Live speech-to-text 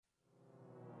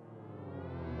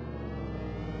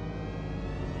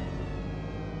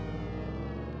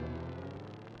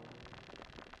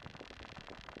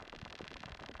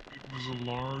was a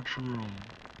large room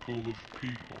full of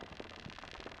people,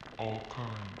 all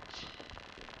kinds,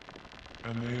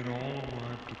 and they had all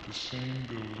arrived at the same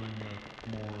building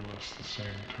at more or less the same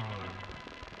time,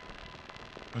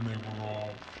 and they were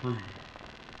all free,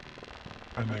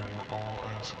 and they were all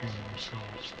asking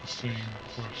themselves the same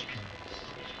question.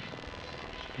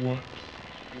 What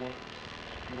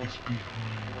is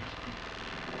behind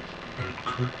that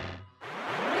curtain?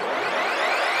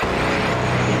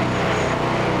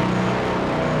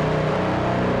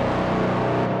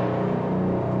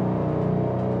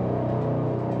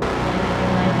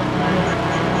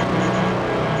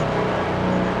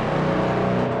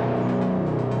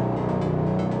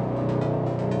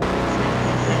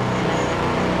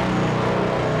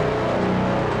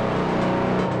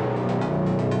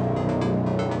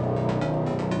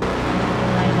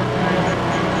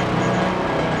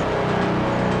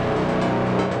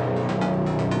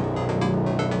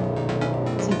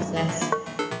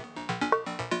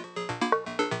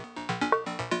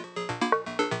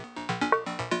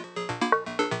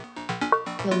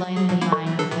 The line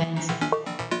behind the fence.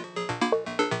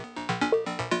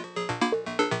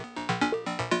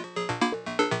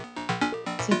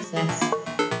 Success.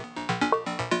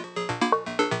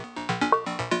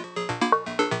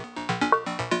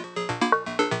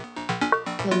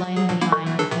 The line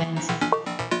behind the fence.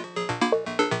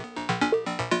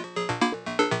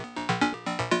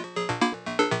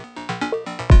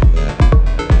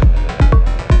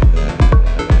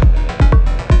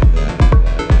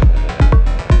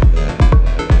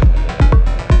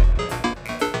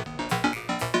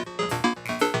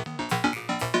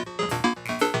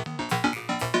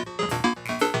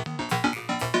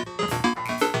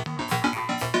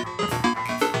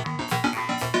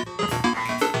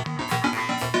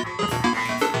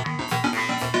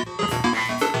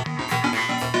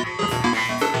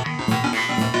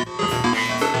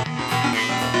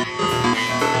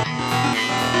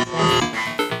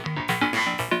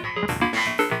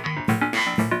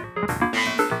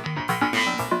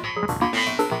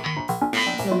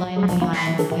 The line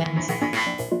behind the fence.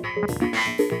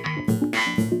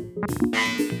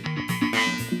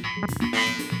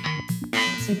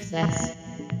 Success.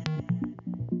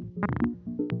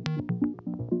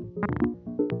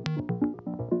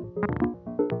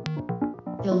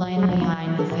 The line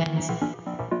behind the fence.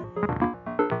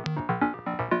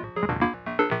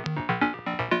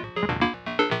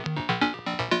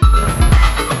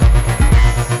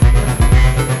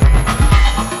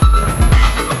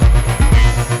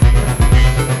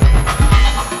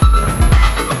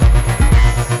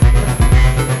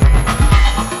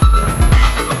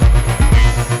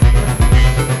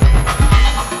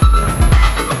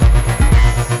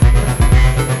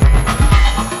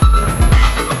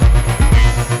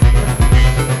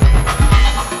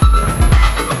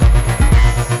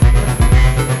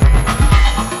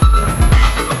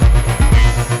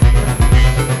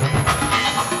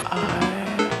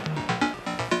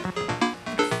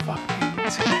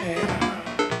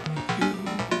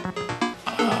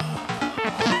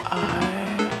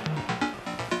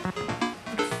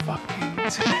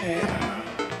 Tear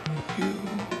you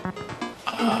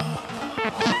up.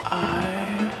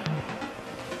 I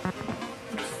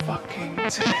would fucking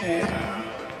tear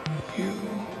you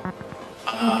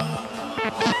up.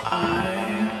 I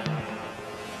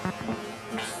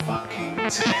would fucking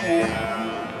tear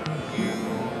you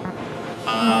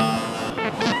up.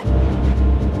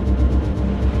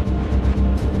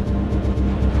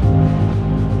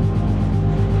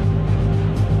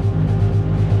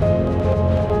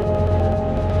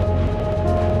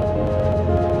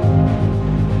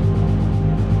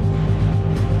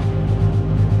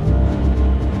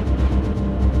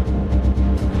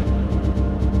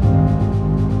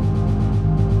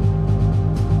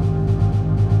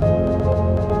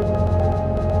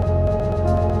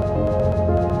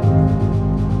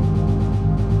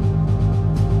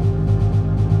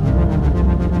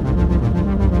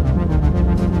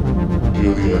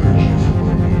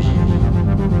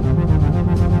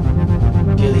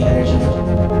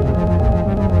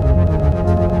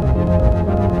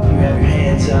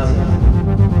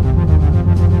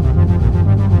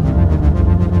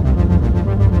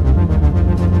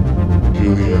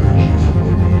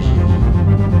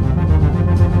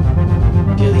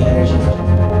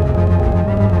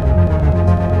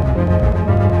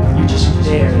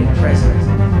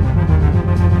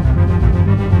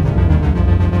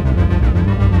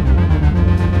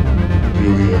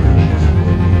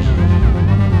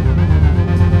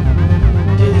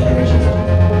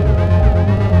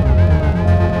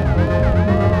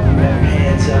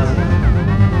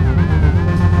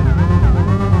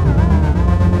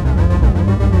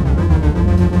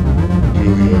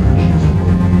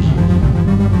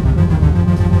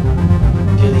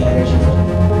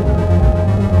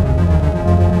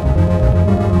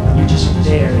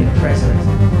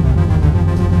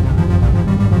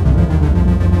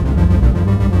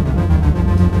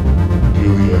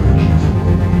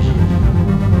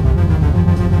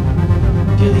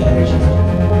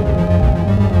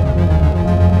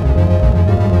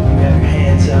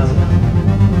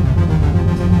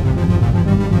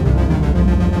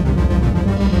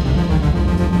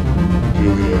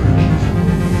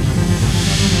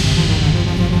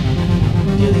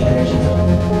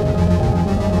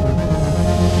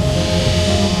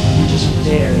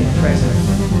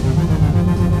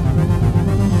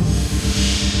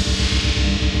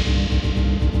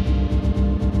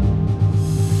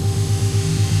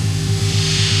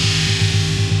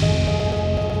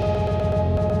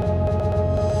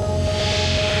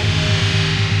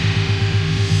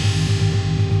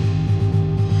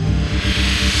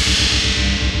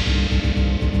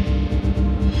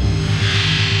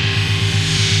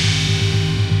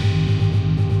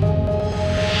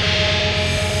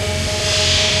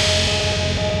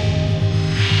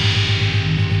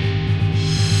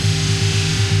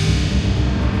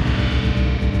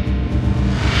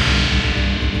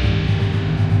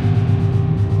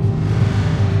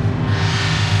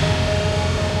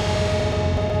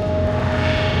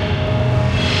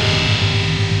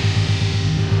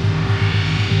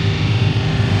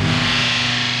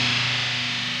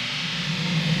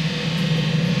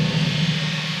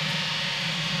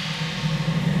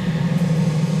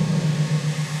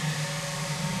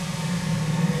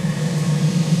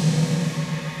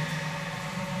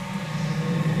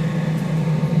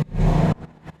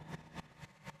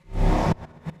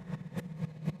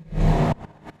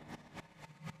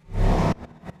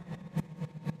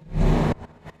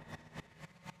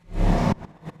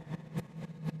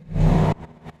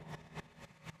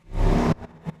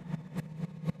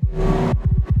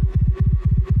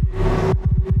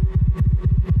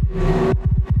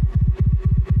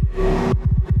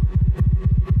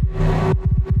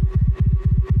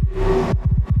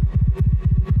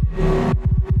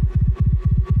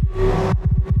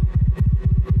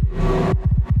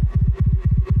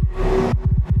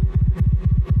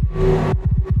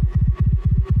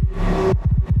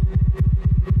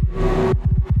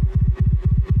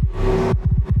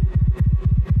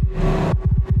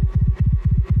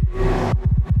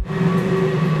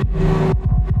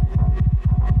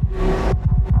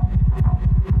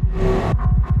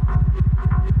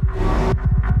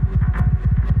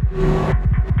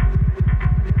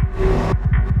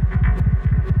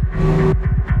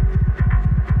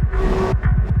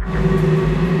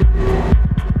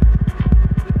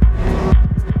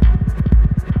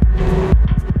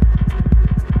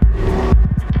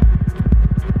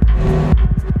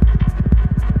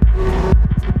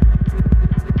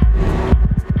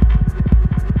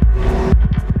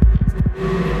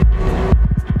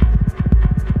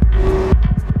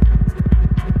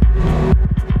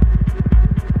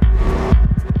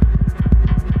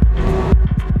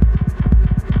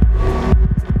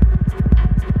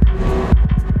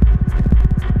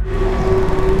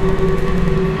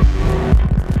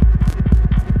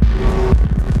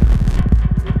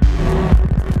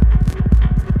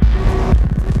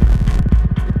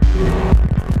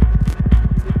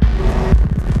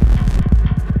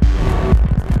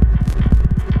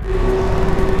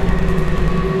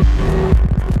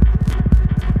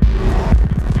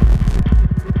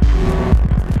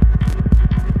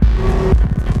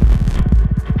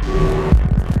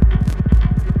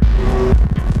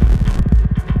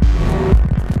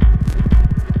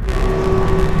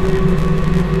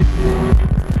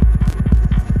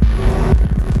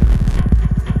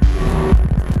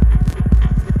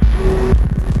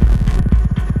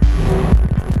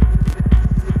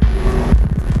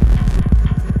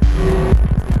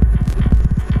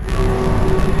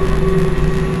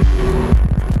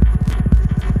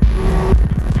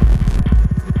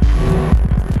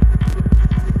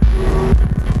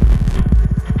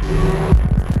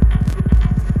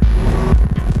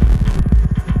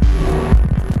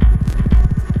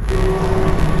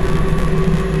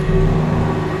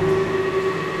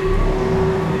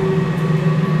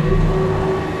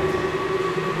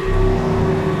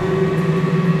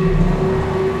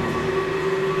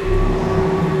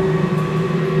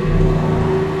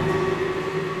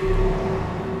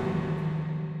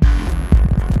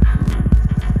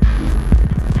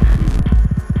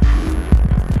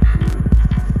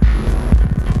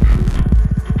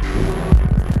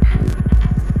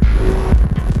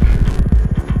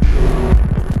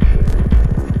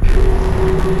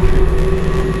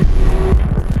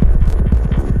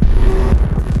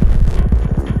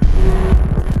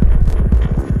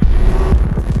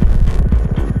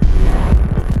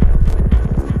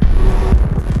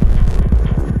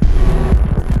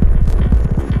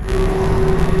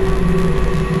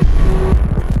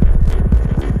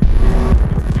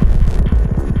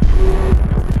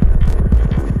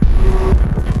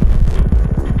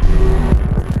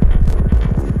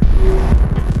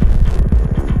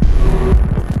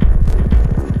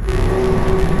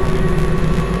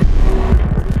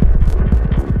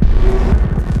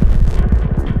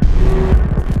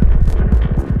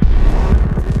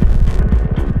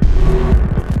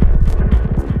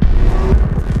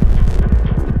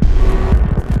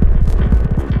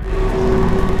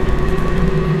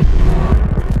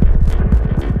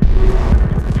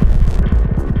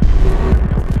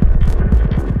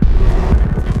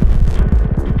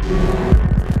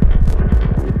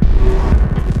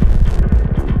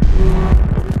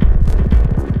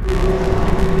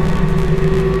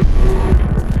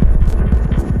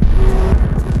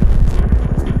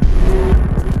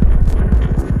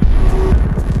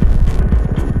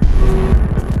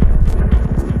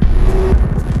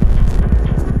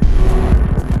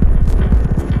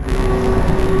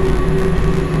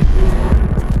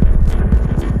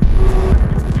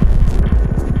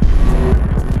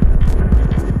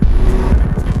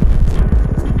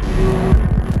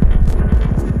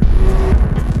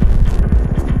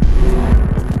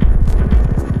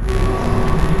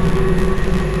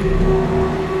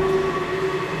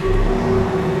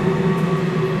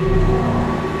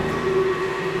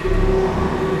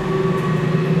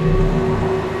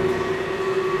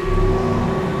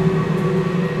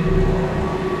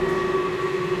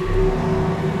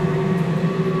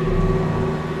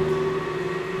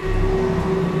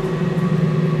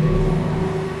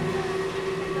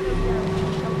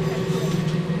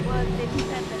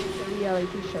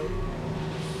 reality show.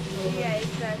 Yeah,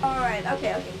 exactly. All right.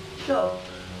 Okay. Okay. So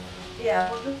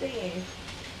yeah. Well, the thing is,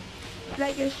 it's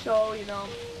like a show,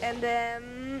 and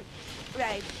then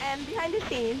Right, and behind the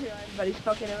scenes, everybody's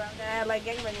fucking around there, like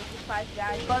gangbanging with 5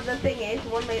 guys. But the thing is,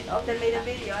 one of them made a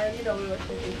video, and we were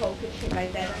smoking coke and shit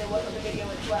like that, and it was on the video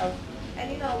as well.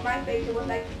 And my face, it was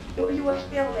like, he was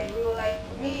filming, we were like,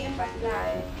 me and 5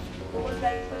 guys. It was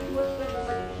like, so he was filming,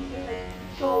 but he just like,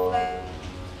 so like,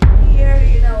 here,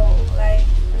 like,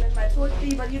 and then my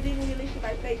pussy, but you didn't really see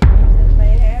my face, just my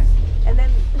hair. And then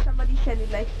somebody sent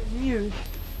it like news.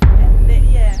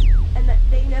 And yeah, and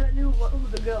they never knew who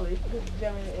the girl is because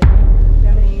Germany,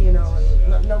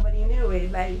 nobody knew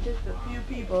it. Like just a few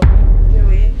people.